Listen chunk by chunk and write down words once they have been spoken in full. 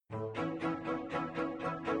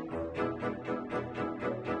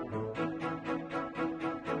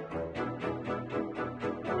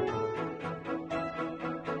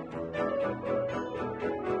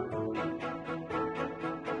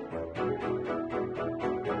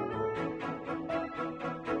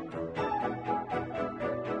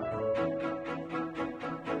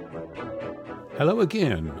Hello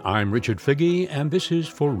again. I'm Richard Figge, and this is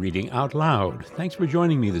For Reading Out Loud. Thanks for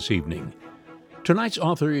joining me this evening. Tonight's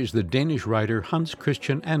author is the Danish writer Hans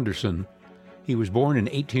Christian Andersen. He was born in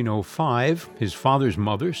 1805. His father's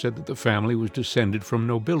mother said that the family was descended from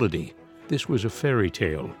nobility. This was a fairy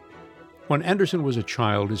tale. When Andersen was a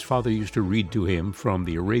child, his father used to read to him from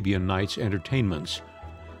the Arabian Nights entertainments.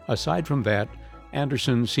 Aside from that,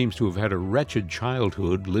 Andersen seems to have had a wretched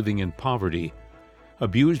childhood living in poverty.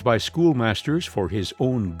 Abused by schoolmasters for his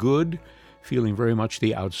own good, feeling very much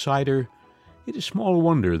the outsider, it is small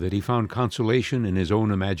wonder that he found consolation in his own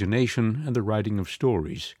imagination and the writing of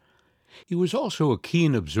stories. He was also a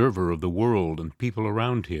keen observer of the world and people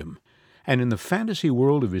around him, and in the fantasy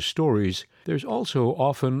world of his stories, there's also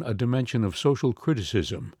often a dimension of social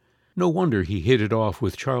criticism. No wonder he hit it off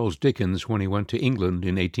with Charles Dickens when he went to England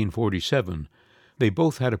in 1847. They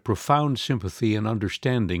both had a profound sympathy and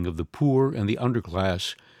understanding of the poor and the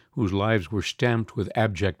underclass whose lives were stamped with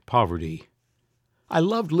abject poverty. I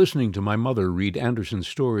loved listening to my mother read Andersen's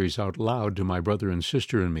stories out loud to my brother and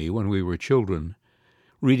sister and me when we were children.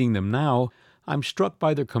 Reading them now, I'm struck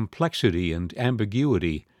by their complexity and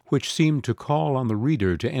ambiguity, which seem to call on the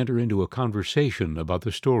reader to enter into a conversation about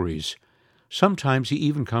the stories. Sometimes he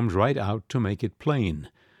even comes right out to make it plain.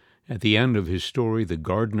 At the end of his story, The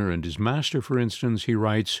Gardener and His Master, for instance, he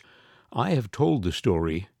writes, "I have told the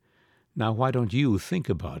story. Now why don't you think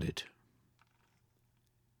about it?"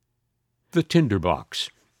 The Tinderbox.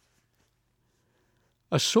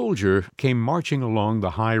 A soldier came marching along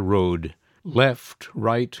the high road, left,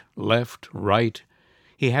 right.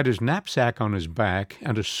 He had his knapsack on his back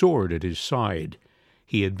and a sword at his side.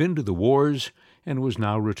 He had been to the wars and was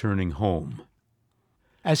now returning home.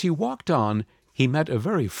 As he walked on, he met a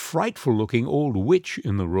very frightful-looking old witch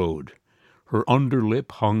in the road. Her underlip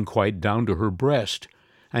hung quite down to her breast,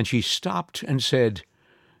 and she stopped and said,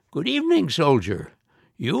 "Good evening, soldier.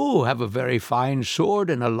 You have a very fine sword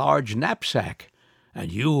and a large knapsack, and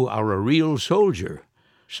you are a real soldier.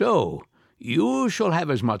 So you shall have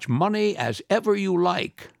as much money as ever you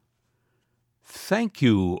like." "Thank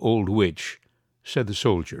you, old witch," said the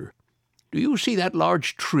soldier. "Do you see that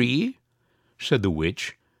large tree?" said the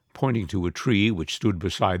witch, pointing to a tree which stood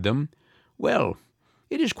beside them. "Well,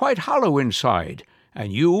 it is quite hollow inside,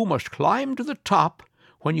 and you must climb to the top,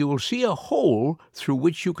 when you will see a hole through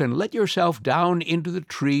which you can let yourself down into the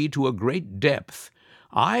tree to a great depth.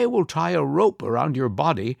 I will tie a rope around your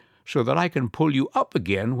body so that I can pull you up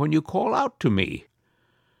again when you call out to me."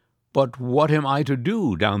 "But what am I to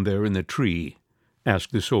do down there in the tree?"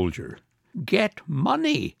 asked the soldier. "Get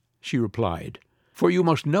money," she replied. "For you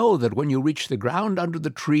must know that when you reach the ground under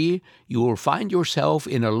the tree, you will find yourself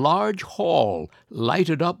in a large hall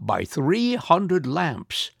lighted up by 300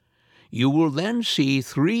 lamps. You will then see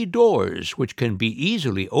 3 doors which can be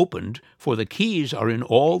easily opened, for the keys are in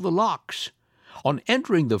all the locks. On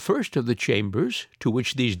entering the first of the chambers, to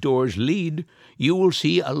which these doors lead, you will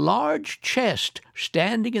see a large chest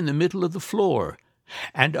standing in the middle of the floor,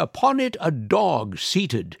 and upon it a dog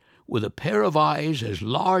seated, with a pair of eyes as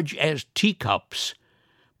large as teacups.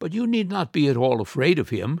 But you need not be at all afraid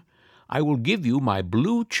of him. I will give you my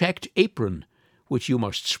blue checked apron, which you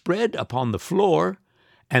must spread upon the floor,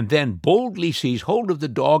 and then boldly seize hold of the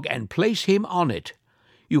dog and place him on it.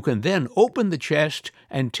 You can then open the chest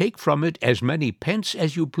and take from it as many pence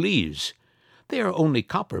as you please. They are only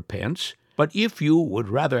copper pence, but if you would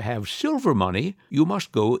rather have silver money, you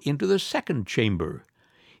must go into the second chamber.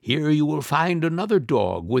 Here you will find another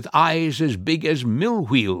dog with eyes as big as mill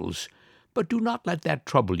wheels, but do not let that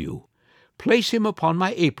trouble you. Place him upon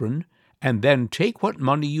my apron, and then take what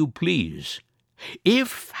money you please.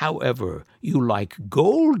 If, however, you like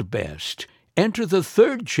gold best, enter the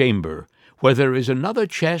third chamber, where there is another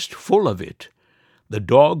chest full of it. The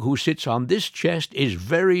dog who sits on this chest is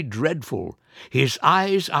very dreadful. His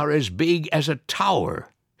eyes are as big as a tower.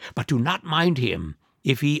 But do not mind him.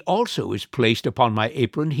 If he also is placed upon my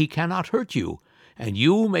apron, he cannot hurt you, and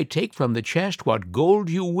you may take from the chest what gold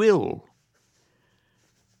you will."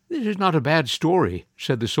 "This is not a bad story,"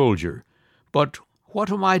 said the soldier, "but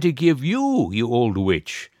what am I to give you, you old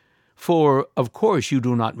witch? For, of course, you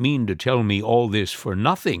do not mean to tell me all this for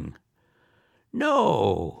nothing."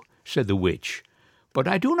 "No," said the witch, "but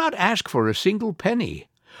I do not ask for a single penny.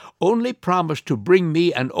 Only promise to bring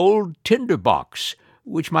me an old tinderbox,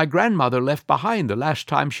 which my grandmother left behind the last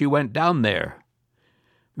time she went down there."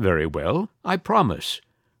 "Very well, I promise.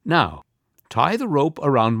 Now, tie the rope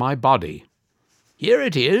around my body." "Here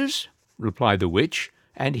it is," replied the witch,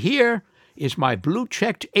 "and here is my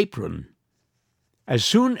blue-checked apron." As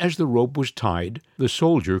soon as the rope was tied, the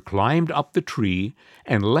soldier climbed up the tree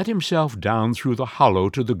and let himself down through the hollow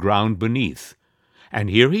to the ground beneath. and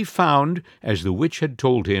here he found, as the witch had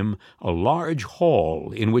told him, a large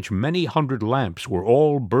hall in which many hundred lamps were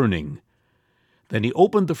all burning. Then he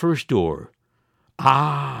opened the first door.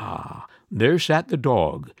 Ah! There sat the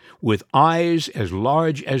dog, with eyes as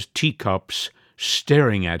large as teacups,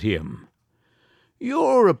 staring at him.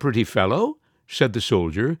 "You're a pretty fellow," said the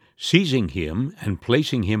soldier, seizing him and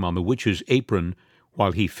placing him on the witch's apron,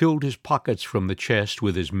 while he filled his pockets from the chest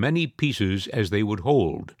with as many pieces as they would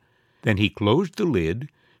hold. Then he closed the lid,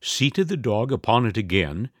 seated the dog upon it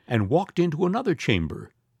again, and walked into another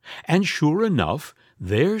chamber. And sure enough,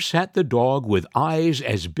 there sat the dog with eyes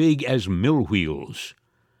as big as mill wheels.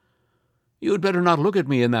 "You'd better not look at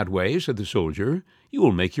me in that way," said the soldier. "You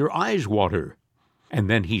will make your eyes water." And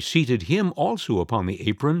then he seated him also upon the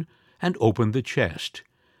apron, and opened the chest.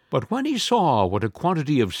 But when he saw what a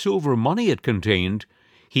quantity of silver money it contained,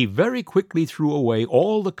 he very quickly threw away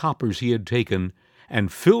all the coppers he had taken,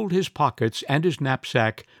 and filled his pockets and his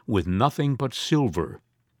knapsack with nothing but silver.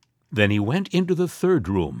 Then he went into the third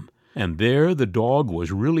room, and there the dog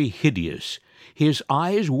was really hideous. His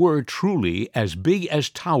eyes were truly as big as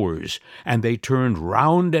towers, and they turned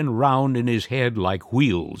round and round in his head like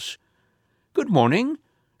wheels. "Good morning,"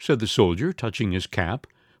 said the soldier, touching his cap,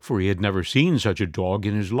 for he had never seen such a dog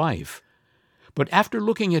in his life. But after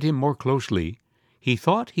looking at him more closely, he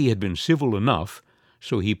thought he had been civil enough,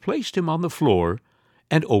 so he placed him on the floor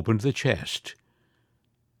and opened the chest.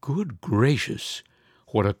 Good gracious!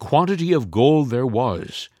 What a quantity of gold there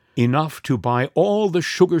was! Enough to buy all the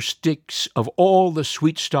sugar sticks of all the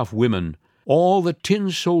sweet-stuff women, all the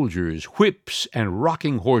tin soldiers, whips, and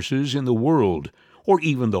rocking horses in the world, or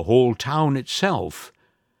even the whole town itself.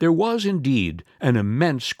 There was indeed an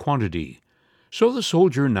immense quantity. So the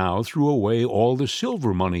soldier now threw away all the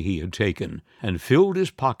silver money he had taken, and filled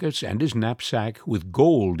his pockets and his knapsack with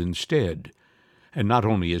gold instead. And not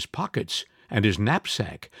only his pockets and his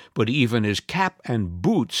knapsack, but even his cap and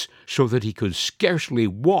boots, so that he could scarcely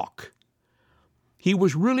walk. He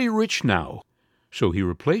was really rich now, so he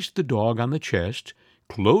replaced the dog on the chest,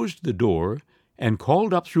 closed the door, and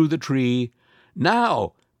called up through the tree,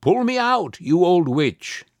 "Now, pull me out, you old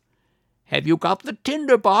witch." "Have you got the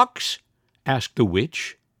tinder box?" asked the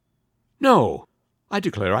witch. "No, I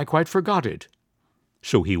declare I quite forgot it."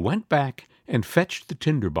 So he went back and fetched the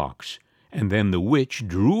tinder box, and then the witch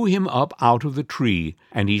drew him up out of the tree,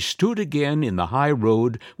 and he stood again in the high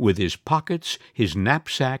road with his pockets, his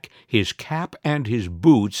knapsack, his cap, and his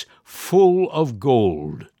boots full of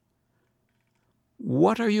gold.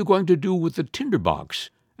 "What are you going to do with the tinder box?"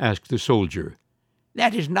 asked the soldier.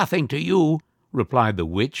 "That is nothing to you," replied the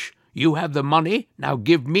witch. "You have the money, now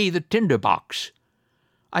give me the tinder box."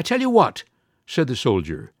 "I tell you what," said the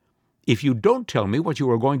soldier, "if you don't tell me what you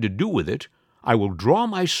are going to do with it, I will draw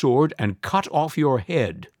my sword and cut off your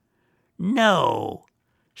head." "No,"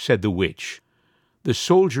 said the witch. The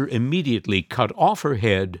soldier immediately cut off her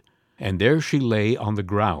head, and there she lay on the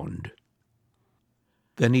ground.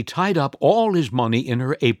 Then he tied up all his money in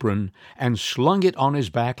her apron, and slung it on his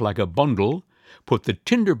back like a bundle, put the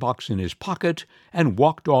tinder box in his pocket, and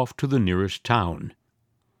walked off to the nearest town.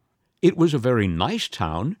 It was a very nice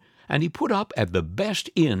town, and he put up at the best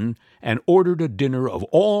inn and ordered a dinner of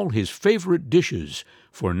all his favorite dishes,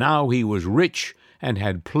 for now he was rich and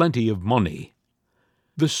had plenty of money.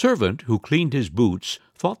 The servant who cleaned his boots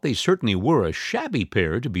thought they certainly were a shabby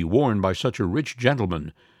pair to be worn by such a rich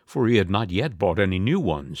gentleman, for he had not yet bought any new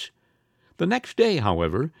ones. The next day,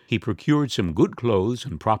 however, he procured some good clothes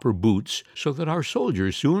and proper boots, so that our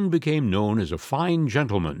soldier soon became known as a fine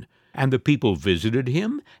gentleman, and the people visited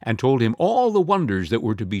him and told him all the wonders that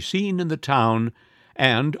were to be seen in the town,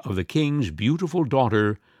 and of the king's beautiful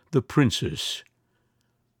daughter, the princess.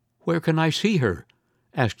 "Where can I see her?"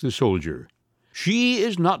 asked the soldier. "She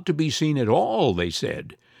is not to be seen at all," they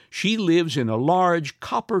said. "She lives in a large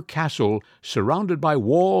copper castle surrounded by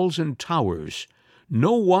walls and towers.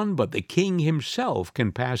 No one but the king himself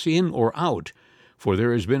can pass in or out, for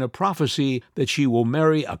there has been a prophecy that she will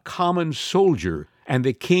marry a common soldier, and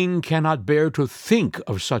the king cannot bear to think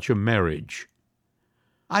of such a marriage."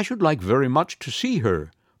 "I should like very much to see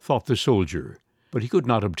her," thought the soldier, but he could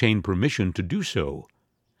not obtain permission to do so.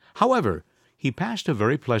 However, he passed a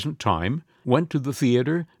very pleasant time, went to the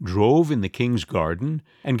theatre, drove in the king's garden,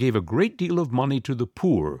 and gave a great deal of money to the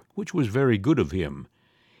poor, which was very good of him.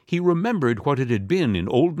 He remembered what it had been in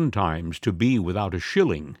olden times to be without a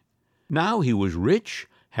shilling. Now he was rich,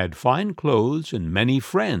 had fine clothes, and many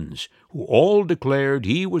friends, who all declared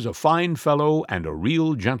he was a fine fellow and a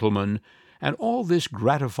real gentleman, and all this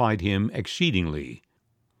gratified him exceedingly.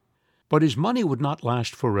 But his money would not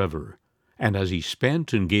last forever, and as he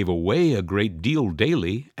spent and gave away a great deal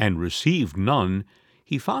daily, and received none,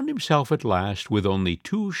 He found himself at last with only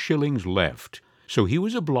 2 shillings left, so he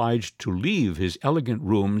was obliged to leave his elegant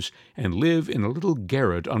rooms and live in a little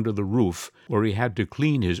garret under the roof, where he had to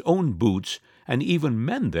clean his own boots and even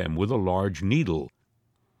mend them with a large needle.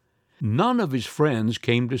 None of his friends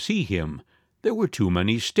came to see him. There were too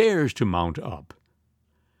many stairs to mount up.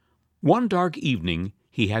 One dark evening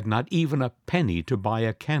he had not even a penny to buy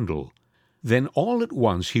a candle. Then all at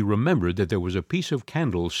once he remembered that there was a piece of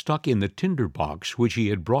candle stuck in the tinder box which he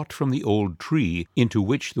had brought from the old tree into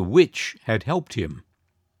which the witch had helped him.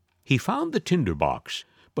 He found the tinder box,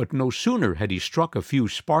 but no sooner had he struck a few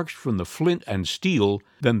sparks from the flint and steel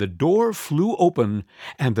than the door flew open,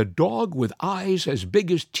 and the dog with eyes as big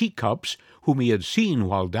as teacups, whom he had seen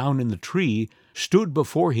while down in the tree, stood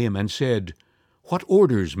before him and said, "What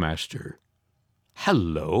orders, master?"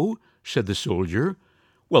 "Hallo," said the soldier.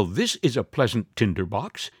 "Well, this is a pleasant tinder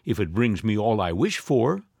box, if it brings me all I wish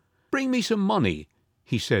for. Bring me some money,"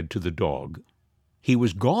 he said to the dog. He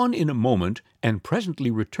was gone in a moment, and presently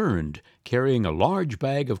returned, carrying a large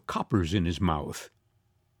bag of coppers in his mouth.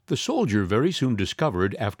 The soldier very soon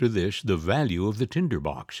discovered after this the value of the tinder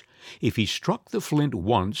box. If he struck the flint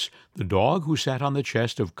once, the dog who sat on the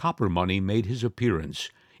chest of copper money made his appearance.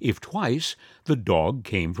 If twice, the dog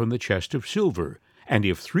came from the chest of silver, and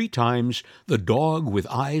if 3 times, the dog with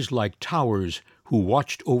eyes like towers, who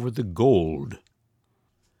watched over the gold.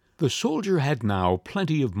 The soldier had now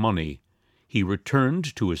plenty of money. He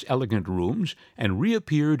returned to his elegant rooms and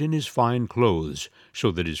reappeared in his fine clothes,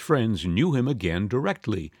 so that his friends knew him again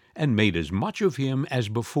directly, and made as much of him as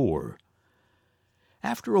before.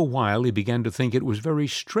 After a while he began to think it was very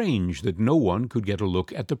strange that no one could get a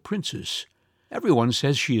look at the princess. "Everyone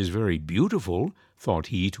says she is very beautiful," thought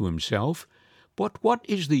he to himself, "but what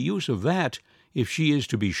is the use of that if she is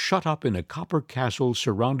to be shut up in a copper castle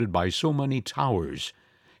surrounded by so many towers?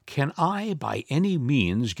 Can I by any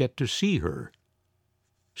means get to see her?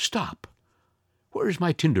 Stop! Where is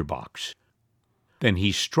my tinder box?" Then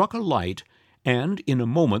he struck a light, and in a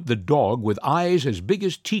moment the dog with eyes as big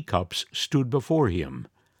as teacups stood before him.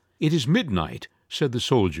 "It is midnight," said the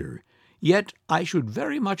soldier, "yet I should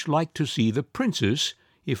very much like to see the princess,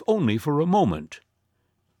 if only for a moment."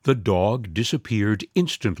 The dog disappeared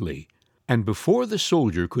instantly, and before the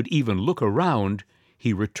soldier could even look around,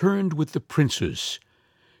 he returned with the princess.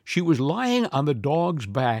 She was lying on the dog's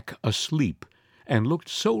back asleep, and looked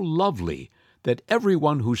so lovely that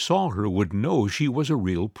everyone who saw her would know she was a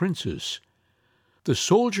real princess. The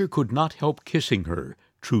soldier could not help kissing her,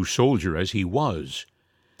 true soldier as he was.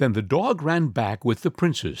 Then the dog ran back with the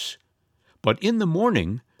princess. But in the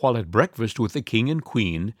morning, while at breakfast with the king and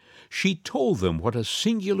queen, she told them what a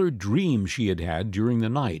singular dream she had had during the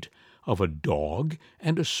night, of a dog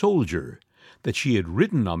and a soldier, that she had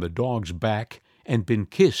ridden on the dog's back and been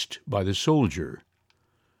kissed by the soldier.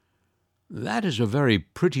 "That is a very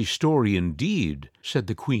pretty story indeed," said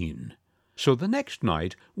the queen. So the next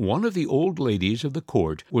night one of the old ladies of the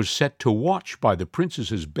court was set to watch by the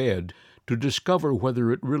princess's bed to discover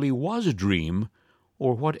whether it really was a dream,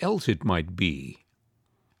 or what else it might be.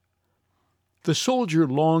 The soldier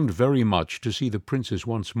longed very much to see the princess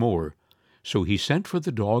once more, so he sent for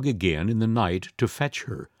the dog again in the night to fetch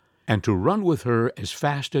her, and to run with her as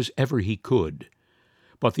fast as ever he could.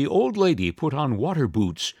 But the old lady put on water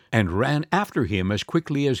boots and ran after him as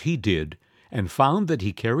quickly as he did, and found that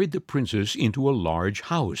he carried the princess into a large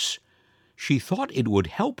house. She thought it would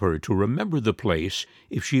help her to remember the place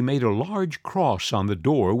if she made a large cross on the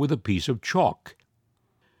door with a piece of chalk.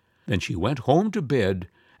 Then she went home to bed,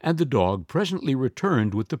 and the dog presently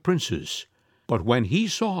returned with the princess. But when he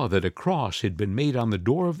saw that a cross had been made on the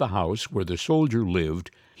door of the house where the soldier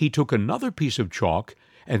lived, he took another piece of chalk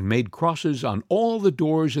and made crosses on all the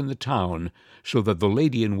doors in the town, so that the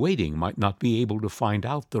lady-in-waiting might not be able to find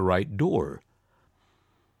out the right door.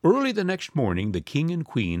 Early the next morning the king and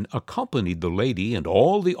queen accompanied the lady and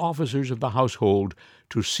all the officers of the household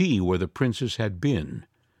to see where the princess had been.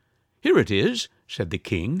 "Here it is," said the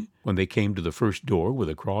king, when they came to the first door with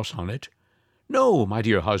a cross on it. "No, my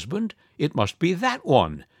dear husband, it must be that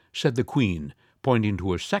one," said the queen, pointing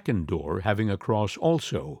to a second door having a cross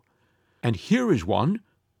also. "And here is one,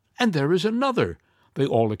 and there is another," they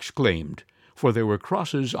all exclaimed, for there were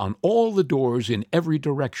crosses on all the doors in every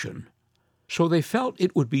direction. So they felt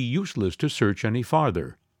it would be useless to search any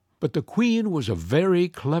farther. But the queen was a very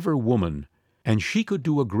clever woman, and she could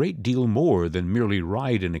do a great deal more than merely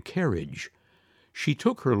ride in a carriage. She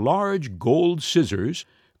took her large gold scissors,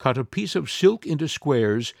 cut a piece of silk into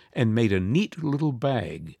squares, and made a neat little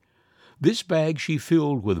bag. This bag she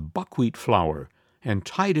filled with buckwheat flour, and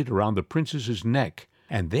tied it around the princess's neck,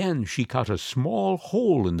 and then she cut a small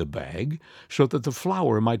hole in the bag so that the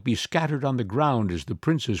flour might be scattered on the ground as the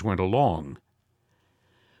princess went along.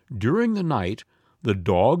 During the night the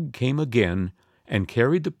dog came again and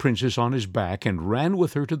carried the princess on his back and ran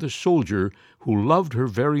with her to the soldier, who loved her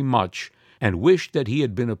very much and wished that he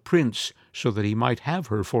had been a prince so that he might have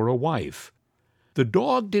her for a wife. The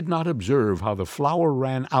dog did not observe how the flour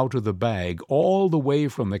ran out of the bag all the way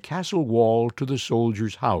from the castle wall to the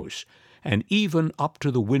soldier's house, and even up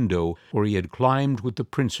to the window where he had climbed with the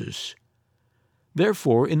princess.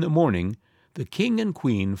 Therefore, in the morning, the king and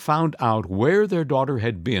queen found out where their daughter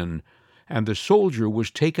had been, and the soldier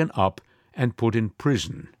was taken up and put in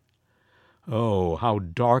prison. Oh, how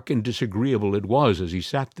dark and disagreeable it was as he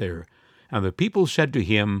sat there, and the people said to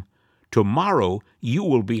him, "Tomorrow you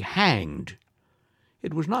will be hanged."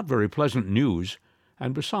 It was not very pleasant news,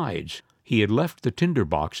 and besides, he had left the tinder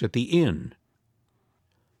box at the inn.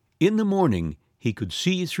 In the morning he could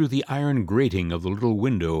see through the iron grating of the little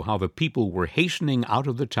window how the people were hastening out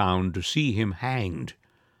of the town to see him hanged.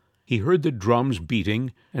 He heard the drums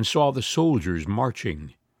beating and saw the soldiers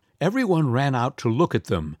marching. Everyone ran out to look at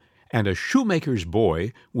them, and a shoemaker's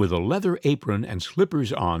boy, with a leather apron and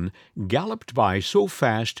slippers on, galloped by so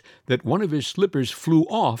fast that one of his slippers flew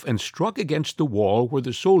off and struck against the wall where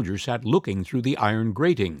the soldier sat looking through the iron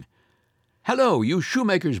grating. "Hello, you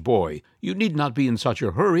shoemaker's boy! You need not be in such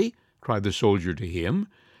a hurry," cried the soldier to him.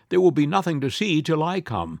 "There will be nothing to see till I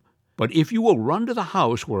come. But if you will run to the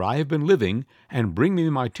house where I have been living and bring me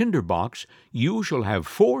my tinder box, you shall have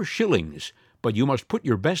 4 shillings, but you must put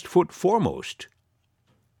your best foot foremost."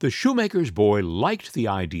 The shoemaker's boy liked the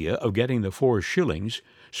idea of getting the 4 shillings,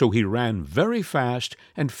 so he ran very fast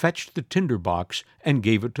and fetched the tinder box and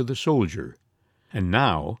gave it to the soldier. And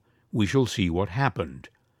now we shall see what happened.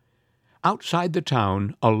 Outside the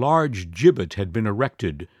town a large gibbet had been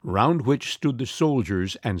erected, round which stood the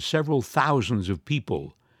soldiers and several thousands of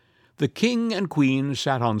people. The king and queen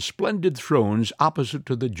sat on splendid thrones opposite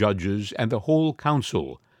to the judges and the whole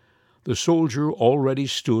council. The soldier already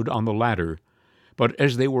stood on the ladder, but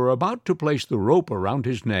as they were about to place the rope around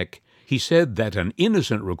his neck, he said that an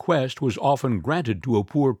innocent request was often granted to a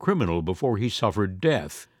poor criminal before he suffered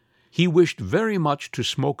death. He wished very much to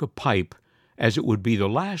smoke a pipe, as it would be the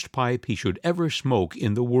last pipe he should ever smoke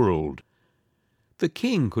in the world. The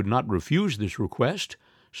king could not refuse this request,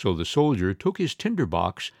 so the soldier took his tinder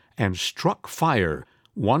box and struck fire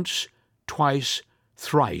once, twice,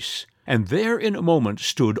 thrice, and there in a moment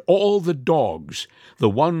stood all the dogs, the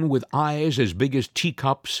one with eyes as big as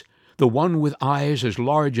teacups, the one with eyes as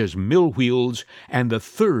large as mill wheels, and the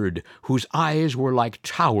third whose eyes were like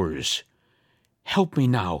towers. "Help me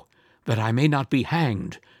now, that I may not be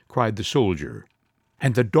hanged," cried the soldier.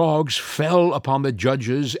 And the dogs fell upon the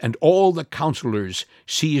judges and all the councillors,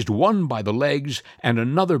 seized one by the legs and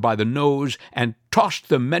another by the nose, and tossed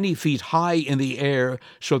them many feet high in the air,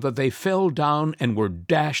 so that they fell down and were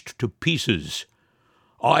dashed to pieces.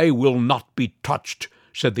 "I will not be touched,"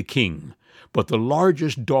 said the king, but the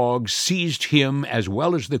largest dog seized him as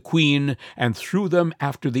well as the queen, and threw them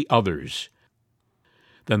after the others.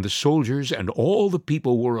 Then the soldiers and all the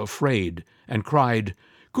people were afraid, and cried,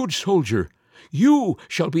 "Good soldier, you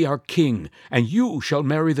shall be our king, and you shall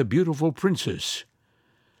marry the beautiful princess."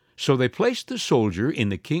 So they placed the soldier in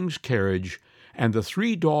the king's carriage, and the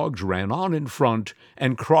 3 dogs ran on in front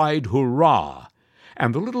and cried hurrah,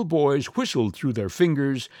 and the little boys whistled through their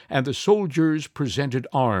fingers, and the soldiers presented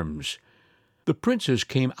arms. The princess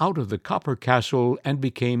came out of the copper castle and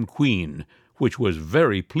became queen, which was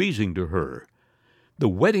very pleasing to her. The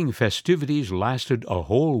wedding festivities lasted a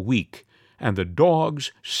whole week, and the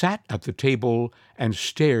dogs sat at the table and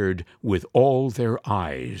stared with all their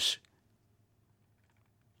eyes.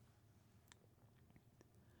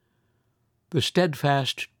 The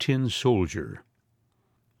Steadfast Tin Soldier.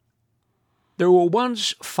 There were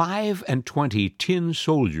once 25 tin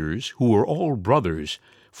soldiers who were all brothers,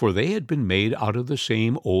 for they had been made out of the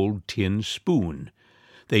same old tin spoon.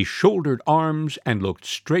 They shouldered arms and looked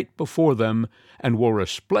straight before them, and wore a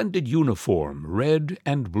splendid uniform, red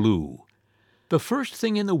and blue. The first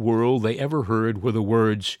thing in the world they ever heard were the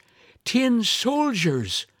words, "Tin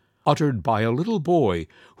soldiers," uttered by a little boy,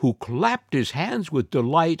 who clapped his hands with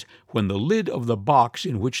delight when the lid of the box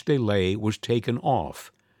in which they lay was taken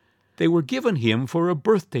off. They were given him for a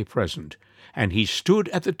birthday present, and he stood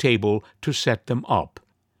at the table to set them up.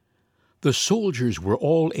 The soldiers were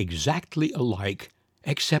all exactly alike,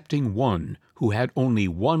 excepting one, who had only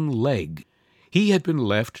 1 leg. He had been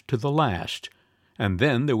left to the last, and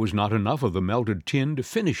then there was not enough of the melted tin to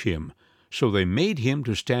finish him, so they made him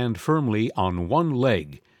to stand firmly on 1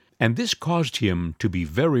 leg, and this caused him to be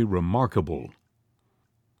very remarkable.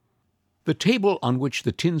 The table on which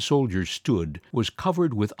the tin soldier stood was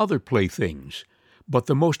covered with other playthings, but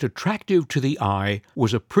the most attractive to the eye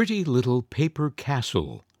was a pretty little paper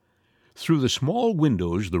castle. Through the small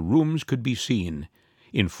windows the rooms could be seen.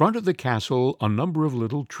 In front of the castle a number of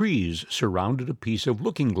little trees surrounded a piece of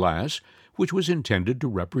looking-glass which was intended to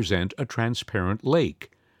represent a transparent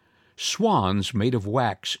lake. Swans made of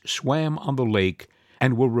wax swam on the lake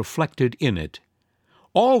and were reflected in it.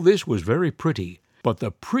 All this was very pretty, but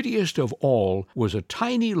the prettiest of all was a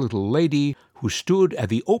tiny little lady who stood at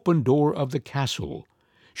the open door of the castle.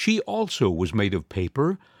 She also was made of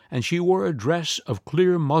paper, and she wore a dress of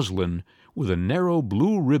clear muslin with a narrow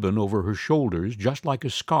blue ribbon over her shoulders, just like a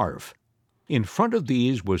scarf. In front of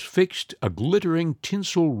these was fixed a glittering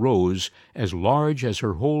tinsel rose as large as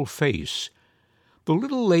her whole face. The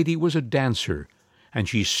little lady was a dancer, and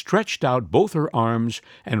she stretched out both her arms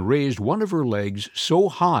and raised one of her legs so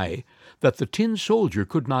high that the tin soldier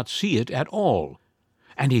could not see it at all,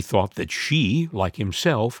 and he thought that she, like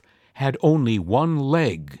himself, had only one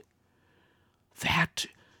leg. "That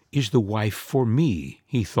is the wife for me,"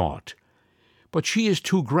 he thought, "but she is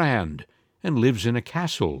too grand and lives in a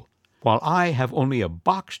castle, while I have only a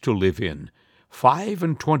box to live in,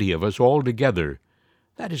 25 of us all together.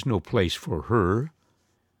 That is no place for her.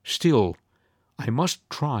 Still, I must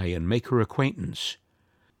try and make her acquaintance."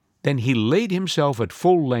 Then he laid himself at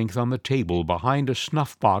full length on the table behind a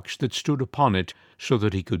snuff-box that stood upon it, so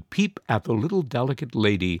that he could peep at the little delicate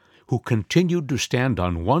lady who continued to stand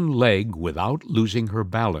on one leg without losing her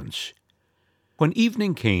balance. When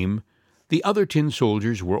evening came, the other tin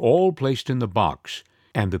soldiers were all placed in the box,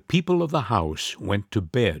 and the people of the house went to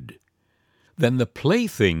bed. Then the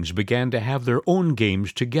playthings began to have their own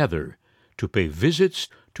games together, to pay visits,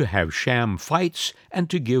 to have sham fights,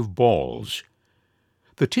 and to give balls.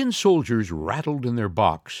 The tin soldiers rattled in their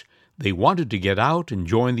box. They wanted to get out and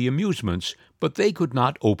join the amusements, but they could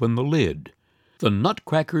not open the lid. The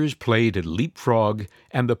nutcrackers played at leapfrog,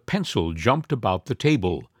 and the pencil jumped about the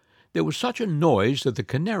table. There was such a noise that the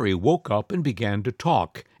canary woke up and began to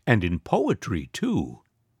talk, and in poetry, too.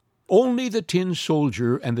 Only the tin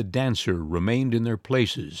soldier and the dancer remained in their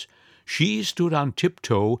places. She stood on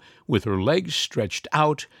tiptoe, with her legs stretched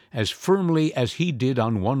out as firmly as he did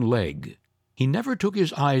on one leg. He never took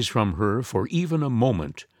his eyes from her for even a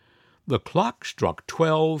moment. The clock struck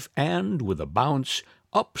 12, and, with a bounce,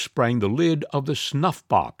 up sprang the lid of the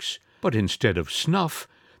snuff-box. But instead of snuff,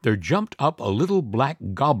 there jumped up a little black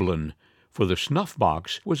goblin, for the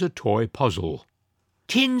snuff-box was a toy puzzle.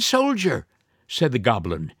 "Tin soldier," said the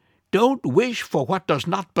goblin, "don't wish for what does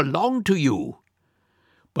not belong to you."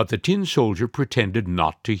 But the tin soldier pretended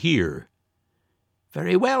not to hear.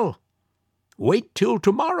 "Very well. Wait till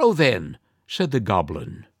tomorrow, then," said the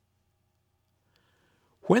goblin.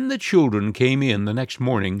 When the children came in the next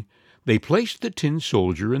morning, they placed the tin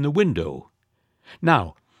soldier in the window.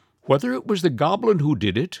 Now, whether it was the goblin who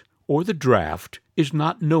did it, or the draught, is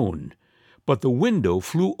not known, but the window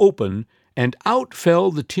flew open, and out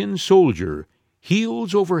fell the tin soldier,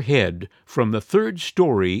 heels over head, from the 3rd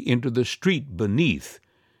story into the street beneath.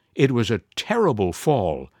 It was a terrible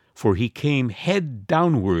fall, for he came head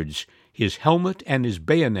downwards, his helmet and his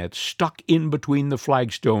bayonet stuck in between the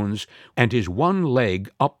flagstones, and his one leg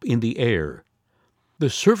up in the air. The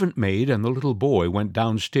servant-maid and the little boy went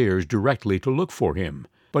downstairs directly to look for him,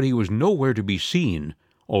 but he was nowhere to be seen,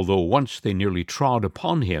 although once they nearly trod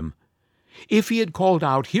upon him. If he had called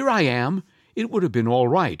out, "Here I am," it would have been all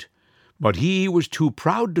right, but he was too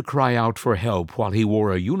proud to cry out for help while he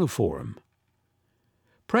wore a uniform.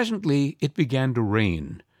 Presently it began to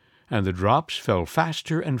rain, and the drops fell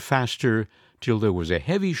faster and faster till there was a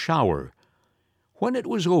heavy shower. When it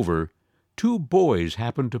was over, 2 boys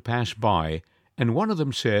happened to pass by, and one of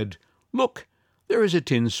them said, "Look, there is a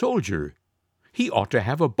tin soldier. He ought to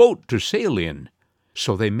have a boat to sail in."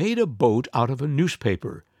 So they made a boat out of a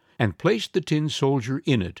newspaper, and placed the tin soldier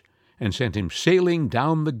in it, and sent him sailing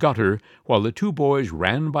down the gutter, while the 2 boys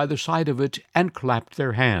ran by the side of it and clapped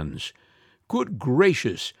their hands. Good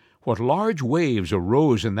gracious, what large waves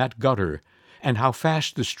arose in that gutter, and how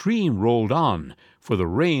fast the stream rolled on, for the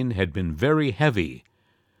rain had been very heavy.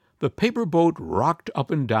 The paper boat rocked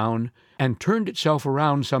up and down, and turned itself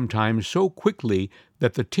around sometimes so quickly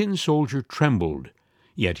that the tin soldier trembled.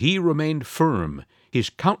 Yet he remained firm. His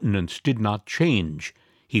countenance did not change.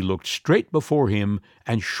 He looked straight before him,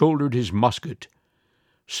 and shouldered his musket.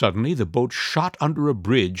 Suddenly the boat shot under a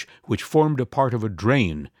bridge which formed a part of a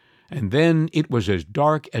drain, and then it was as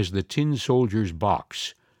dark as the tin soldier's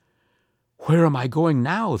box. "Where am I going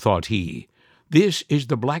now?" thought he. "This is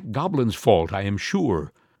the black goblin's fault, I am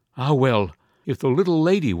sure. Ah, well, if the little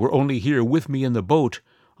lady were only here with me in the boat,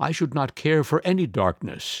 I should not care for any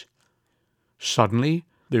darkness." Suddenly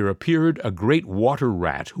there appeared a great water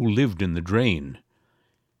rat who lived in the drain.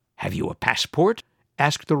 "Have you a passport?"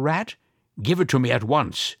 asked the rat. "Give it to me at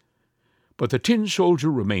once." But the tin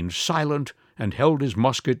soldier remained silent and held his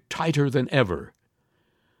musket tighter than ever.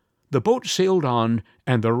 The boat sailed on,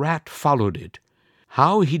 and the rat followed it.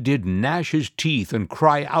 How he did gnash his teeth and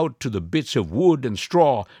cry out to the bits of wood and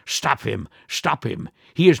straw, "Stop him! Stop him!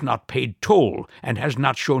 He has not paid toll, and has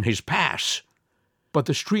not shown his pass!" But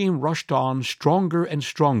the stream rushed on stronger and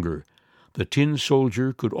stronger. The tin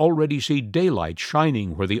soldier could already see daylight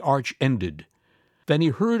shining where the arch ended. Then he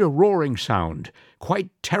heard a roaring sound, quite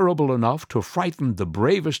terrible enough to frighten the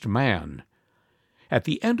bravest man. At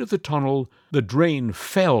the end of the tunnel, the drain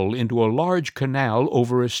fell into a large canal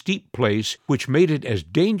over a steep place which made it as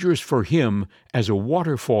dangerous for him as a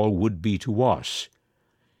waterfall would be to us.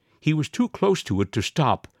 He was too close to it to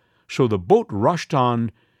stop, so the boat rushed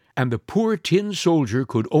on, and the poor tin soldier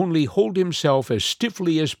could only hold himself as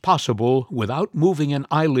stiffly as possible without moving an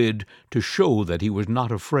eyelid to show that he was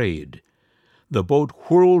not afraid. The boat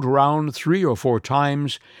whirled round 3 or 4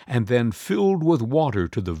 times and then filled with water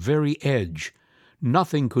to the very edge.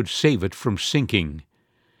 Nothing could save it from sinking.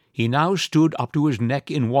 He now stood up to his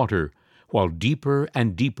neck in water, while deeper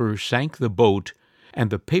and deeper sank the boat,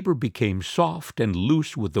 and the paper became soft and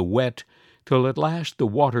loose with the wet, till at last the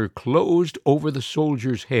water closed over the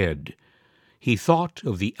soldier's head. He thought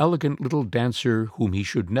of the elegant little dancer whom he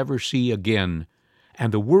should never see again,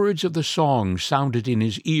 and the words of the song sounded in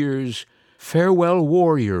his ears, "Farewell,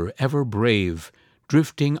 warrior, ever brave,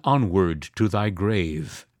 drifting onward to thy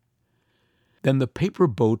grave." Then the paper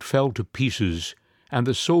boat fell to pieces, and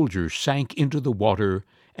the soldier sank into the water,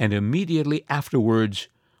 and immediately afterwards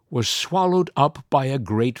was swallowed up by a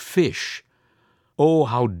great fish. Oh,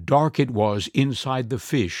 how dark it was inside the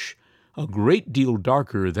fish, a great deal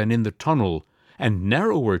darker than in the tunnel, and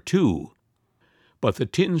narrower too. But the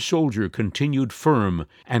tin soldier continued firm,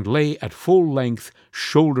 and lay at full length,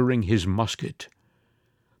 shouldering his musket.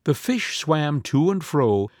 The fish swam to and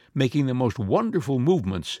fro, making the most wonderful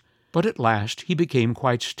movements, but at last he became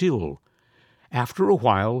quite still. After a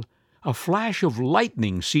while, a flash of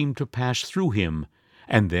lightning seemed to pass through him,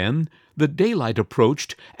 and then the daylight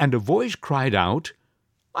approached, and a voice cried out,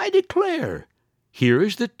 "I declare, here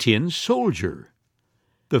is the tin soldier."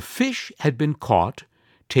 The fish had been caught,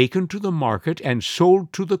 taken to the market, and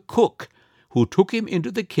sold to the cook, who took him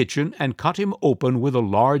into the kitchen and cut him open with a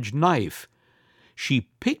large knife. She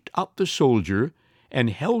picked up the soldier, and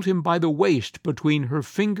held him by the waist between her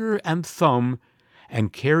finger and thumb,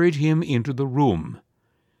 and carried him into the room.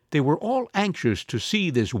 They were all anxious to see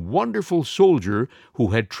this wonderful soldier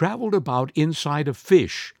who had traveled about inside a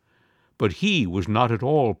fish, but he was not at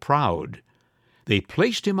all proud. They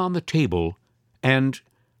placed him on the table, and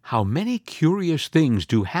how many curious things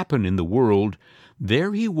do happen in the world!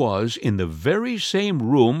 There he was in the very same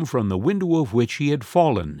room from the window of which he had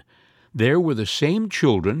fallen. There were the same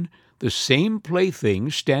children, the same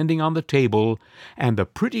playthings standing on the table, and the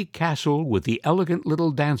pretty castle with the elegant little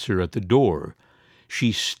dancer at the door.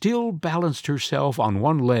 She still balanced herself on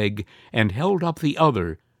one leg and held up the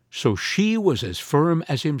other, so she was as firm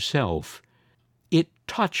as himself. It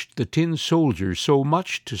touched the tin soldier so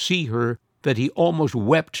much to see her that he almost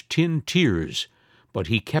wept tin tears, but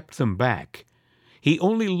he kept them back. He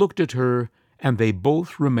only looked at her, and they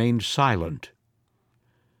both remained silent.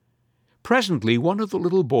 Presently one of the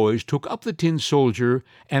little boys took up the tin soldier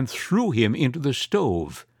and threw him into the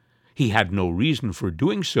stove. He had no reason for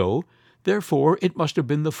doing so, therefore it must have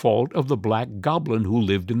been the fault of the black goblin who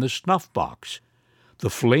lived in the snuff-box.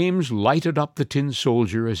 The flames lighted up the tin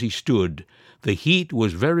soldier as he stood. The heat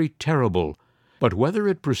was very terrible, but whether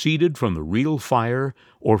it proceeded from the real fire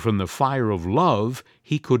or from the fire of love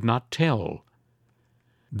he could not tell.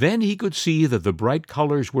 Then he could see that the bright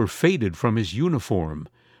colors were faded from his uniform,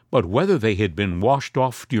 but whether they had been washed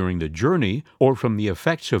off during the journey or from the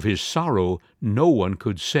effects of his sorrow, no one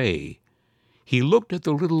could say. He looked at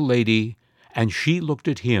the little lady, and she looked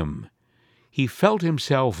at him. He felt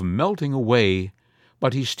himself melting away,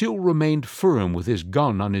 but he still remained firm with his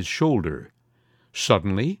gun on his shoulder.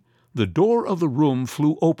 Suddenly, the door of the room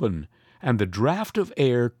flew open, and the draught of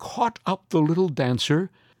air caught up the little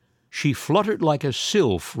dancer. She fluttered like a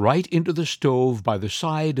sylph right into the stove by the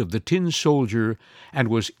side of the tin soldier, and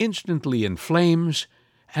was instantly in flames,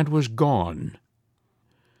 and was gone.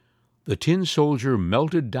 The tin soldier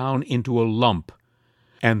melted down into a lump,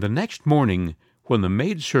 and the next morning, when the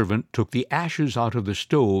maidservant took the ashes out of the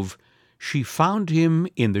stove, she found him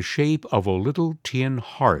in the shape of a little tin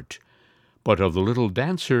heart, but of the little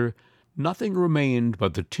dancer nothing remained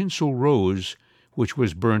but the tinsel rose, which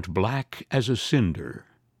was burnt black as a cinder.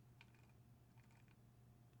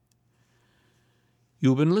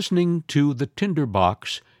 You've been listening to The Tinder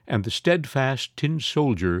Box and the Steadfast Tin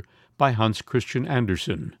Soldier by Hans Christian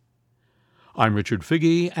Andersen. I'm Richard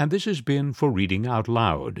Figge, and this has been For Reading Out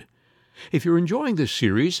Loud. If you're enjoying this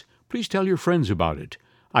series, please tell your friends about it.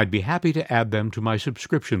 I'd be happy to add them to my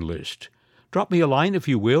subscription list. Drop me a line, if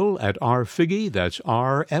you will, at rfigge, that's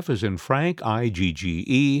R, F as in Frank,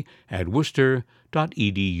 I-G-G-E, at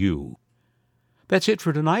worcester.edu. That's it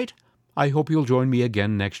for tonight. I hope you'll join me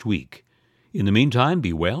again next week. In the meantime,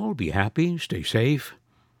 be well, be happy, stay safe.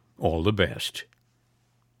 All the best.